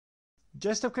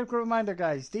Just a quick reminder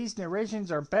guys, these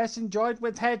narrations are best enjoyed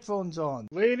with headphones on.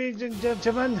 Ladies and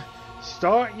gentlemen,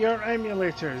 start your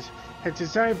emulators.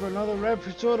 It's time for another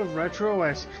episode of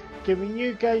RetrOS, giving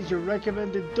you guys your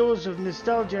recommended dose of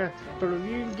nostalgia for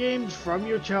reviewing games from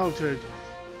your childhood.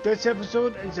 This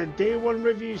episode is a Day 1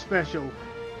 review special.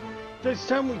 This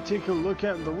time we take a look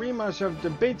at the remaster of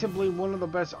debatably one of the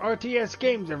best RTS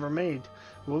games ever made.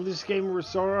 Will this game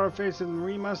restore our faith in the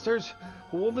remasters?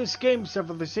 Or will this game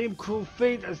suffer the same cruel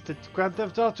fate as the Grand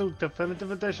Theft Auto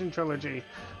Definitive Edition trilogy?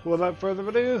 Without further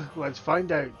ado, let's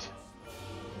find out.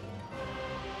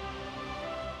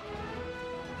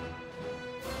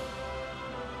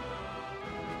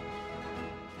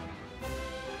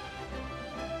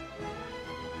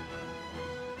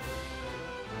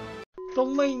 The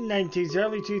late 90s,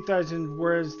 early 2000s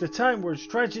was the time where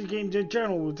strategy games in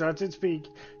general was at its peak.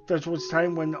 This was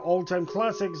time when all-time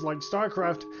classics like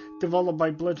StarCraft, developed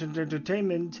by Blizzard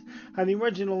Entertainment, and the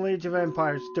original Age of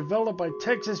Empires, developed by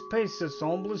Texas-based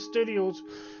Ensemble Studios,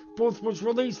 both was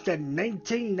released in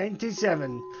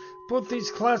 1997. Both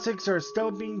these classics are still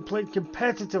being played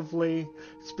competitively,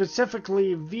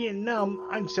 specifically in Vietnam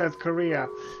and South Korea.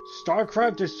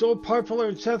 StarCraft is so popular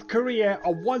in South Korea,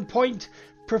 at one point,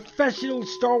 professional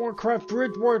StarCraft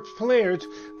RetrOS players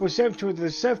were sent to the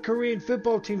South Korean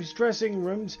football team's dressing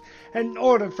rooms in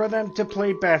order for them to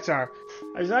play better.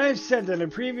 As I have said in a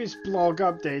previous blog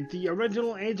update, the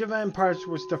original Age of Empires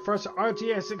was the first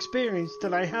RTS experience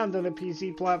that I had on a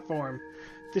PC platform.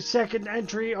 The second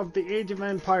entry of the Age of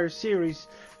Empires series,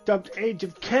 dubbed Age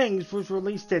of Kings, was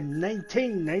released in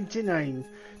 1999.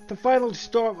 The final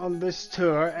stop on this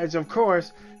tour is, of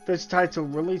course, this title,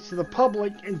 released to the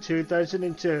public in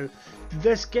 2002.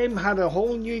 This game had a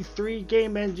whole new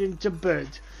 3-game engine to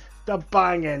boot, the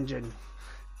Bang engine.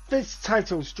 This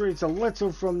title strays a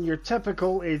little from your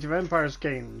typical Age of Empires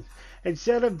game.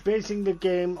 Instead of basing the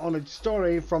game on its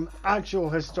story from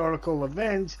actual historical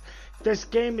events, this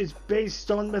game is based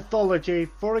on mythology,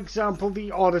 for example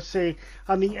the Odyssey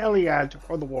and the Iliad,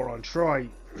 or the War on Troy.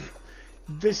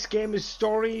 This game's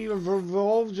story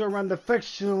revolves around the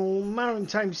fictional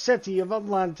maritime city of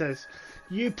Atlantis.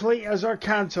 You play as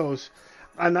Arkantos,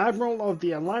 an admiral of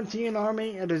the Atlantean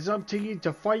army. It is up to you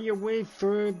to fight your way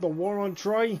through the War on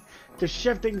Troy, the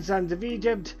shifting sands of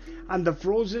Egypt, and the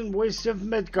frozen wastes of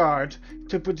Midgard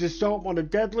to put a stop on a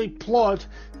deadly plot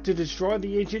to destroy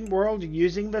the ancient world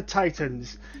using the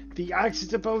Titans. The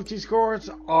accessibility scores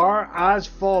are as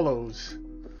follows.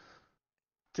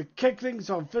 To kick things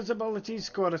off, visibility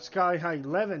scored a sky-high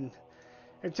 11.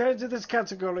 In terms of this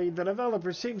category, the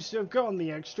developer seems to have gone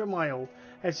the extra mile.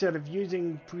 Instead of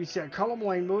using preset color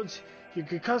line modes, you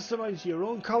can customize your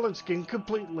own color scheme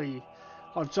completely.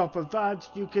 On top of that,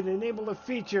 you can enable a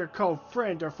feature called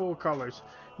Friend or Full Colors.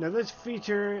 Now this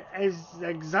feature is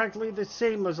exactly the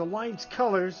same as Alliance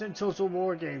colors in Total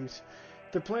War games.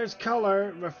 The player's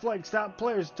color reflects that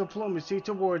player's diplomacy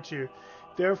towards you.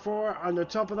 Therefore, on the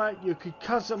top of that, you could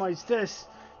customize this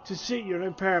to suit your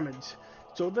impairments.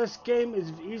 So this game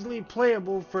is easily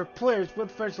playable for players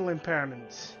with visual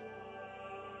impairments.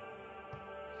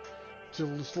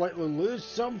 To slightly lose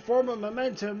some form of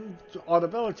momentum,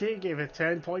 audibility gave it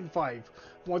 10.5.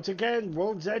 Once again,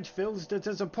 World's Edge fails to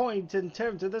disappoint in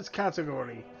terms of this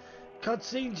category.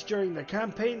 Cutscenes during the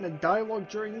campaign and dialogue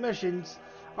during missions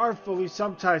are fully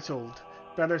subtitled.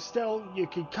 Better still, you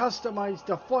can customize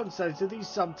the font size of these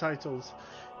subtitles.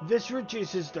 This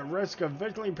reduces the risk of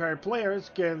visually impaired players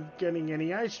getting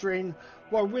any eye strain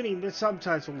while reading the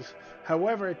subtitles.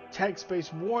 However,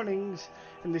 text-based warnings,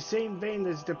 in the same vein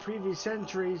as the previous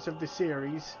entries of the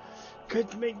series,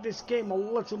 could make this game a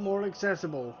little more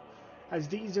accessible, as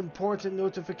these important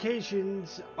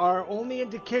notifications are only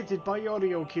indicated by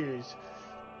audio cues,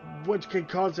 which can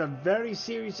cause a very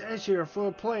serious issue for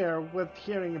a player with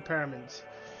hearing impairments,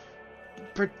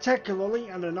 particularly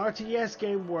in an RTS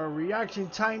game where reaction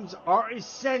times are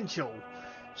essential.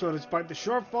 So despite the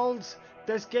shortfalls,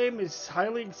 this game is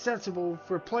highly accessible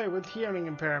for a player with hearing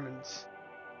impairments.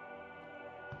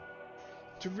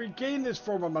 To regain this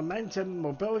form of momentum,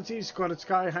 mobility scored a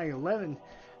sky-high 11.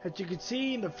 As you can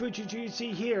see in the footage you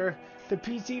see here, the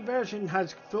PC version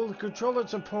has full controller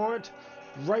support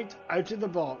right out of the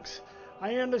box.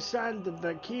 I understand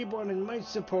that keyboard and mouse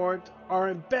support are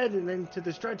embedded into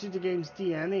the strategy game's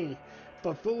DNA,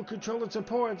 but full controller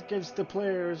support gives the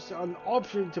players an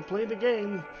option to play the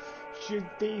game should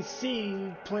they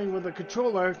see playing with a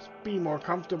controller be more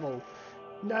comfortable.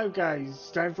 Now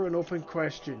guys, time for an open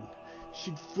question.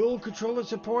 Should full controller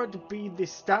support be the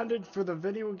standard for the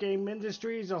video game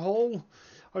industry as a whole,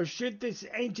 or should this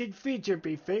ancient feature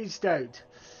be phased out?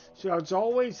 So as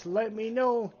always, let me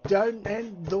know down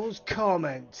in those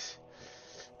comments.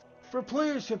 For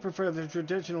players who prefer the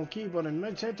traditional keyboard and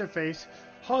mouse interface,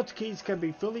 hotkeys can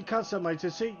be fully customized to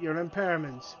suit your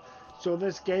impairments. So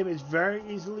this game is very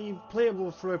easily playable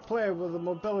for a player with a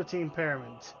mobility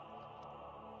impairment.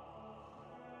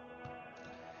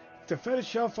 To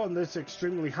finish off on this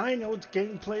extremely high note,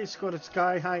 gameplay scored a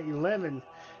sky high 11.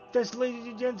 This, ladies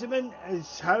and gentlemen,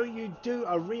 is how you do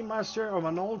a remaster of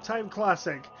an all-time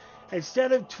classic.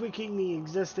 Instead of tweaking the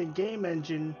existing game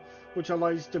engine, which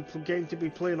allows the game to be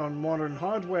played on modern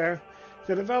hardware,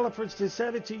 the developers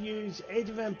decided to use Age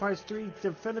of Empires 3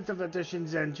 Definitive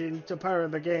Edition's engine to power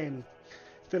the game.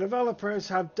 The developers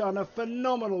have done a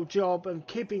phenomenal job in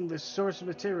keeping the source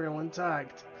material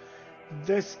intact.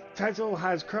 This title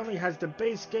currently has the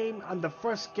base game and the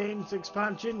first game's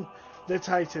expansion, the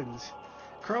Titans.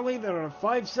 Currently there are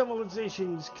 5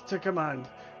 civilizations to command: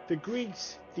 the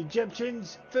Greeks, the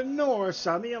Egyptians, the Norse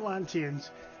and the Atlanteans,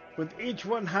 with each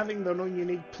one having their own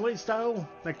unique playstyle,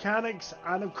 mechanics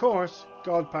and of course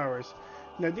god powers.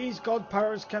 Now these god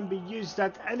powers can be used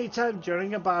at any time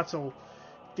during a battle.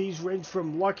 These range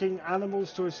from locking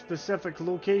animals to a specific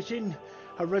location,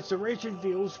 a restoration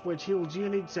field which heals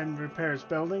units and repairs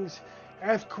buildings,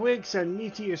 earthquakes and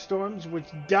meteor storms which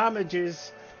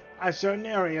damages a certain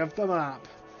area of the map.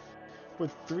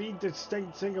 With 3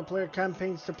 distinct single player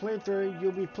campaigns to play through,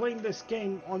 you'll be playing this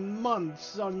game on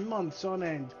months on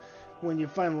end. When you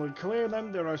finally clear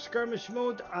them, there are skirmish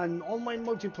mode and online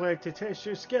multiplayer to test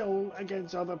your skill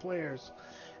against other players.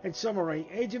 In summary,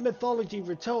 Age of Mythology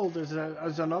Retold is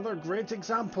another great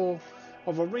example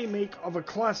of a remake of a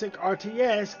classic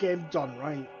RTS game done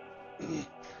right.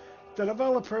 The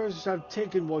developers have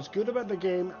taken what's good about the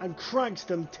game and cranked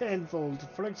them tenfold.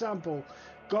 For example,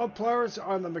 god powers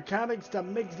are the mechanics that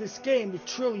make this game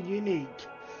truly unique.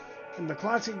 In the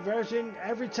classic version,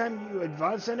 every time you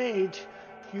advance in age,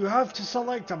 you have to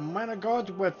select a minor god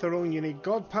with their own unique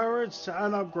god powers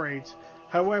and upgrades.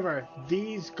 However,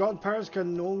 these god powers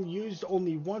can be used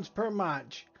only once per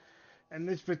match. In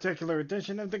this particular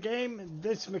edition of the game,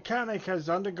 this mechanic has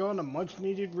undergone a much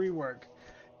needed rework.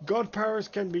 God powers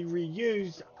can be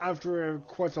reused after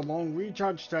quite a long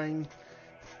recharge time.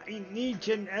 Each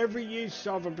and every use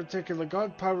of a particular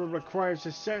god power requires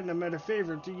a certain amount of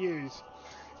favor to use.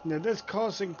 Now this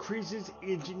cost increases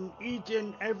each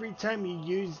and every time you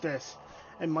use this.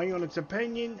 In my honest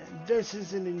opinion, this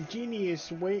is an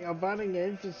ingenious way of adding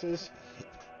emphasis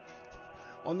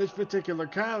on this particular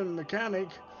mechanic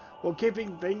while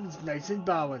keeping things nice and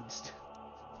balanced.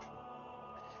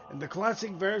 In the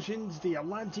classic versions, the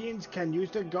Atlanteans can use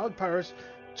their god powers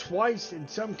twice, in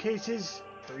some cases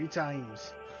 3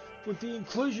 times. With the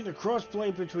inclusion of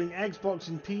crossplay between Xbox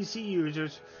and PC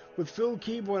users, with full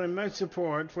keyboard and mouse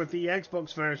support with the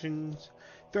Xbox versions,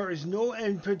 there is no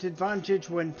input advantage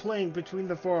when playing between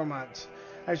the formats,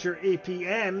 as your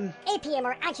APM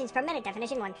or actions per minute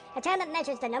definition 1, a term that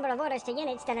measures the number of orders to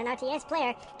units that an RTS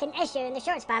player can issue in the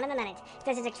short span of a minute.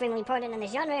 This is extremely important in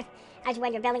this genre, as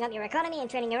when you're building up your economy and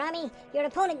training your army, your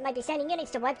opponent might be sending units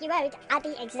to wipe you out at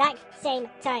the exact same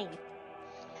time.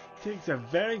 takes a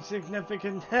very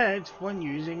significant hit when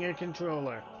using a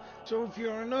controller. So if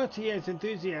you're an RTS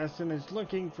enthusiast and is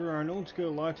looking for an old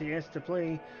school RTS to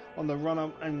play on the run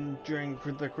up and during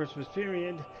the Christmas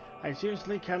period, I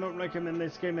seriously cannot recommend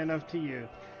this game enough to you.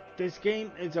 This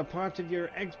game is a part of your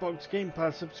Xbox Game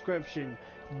Pass subscription.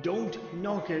 Don't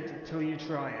knock it till you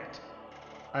try it.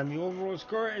 And the overall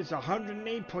score is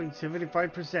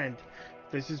 108.75%.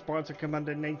 This is Sparta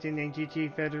Commander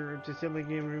 1992 Federal Assembly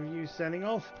Game Review signing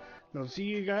off. And I'll see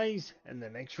you guys in the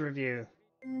next review.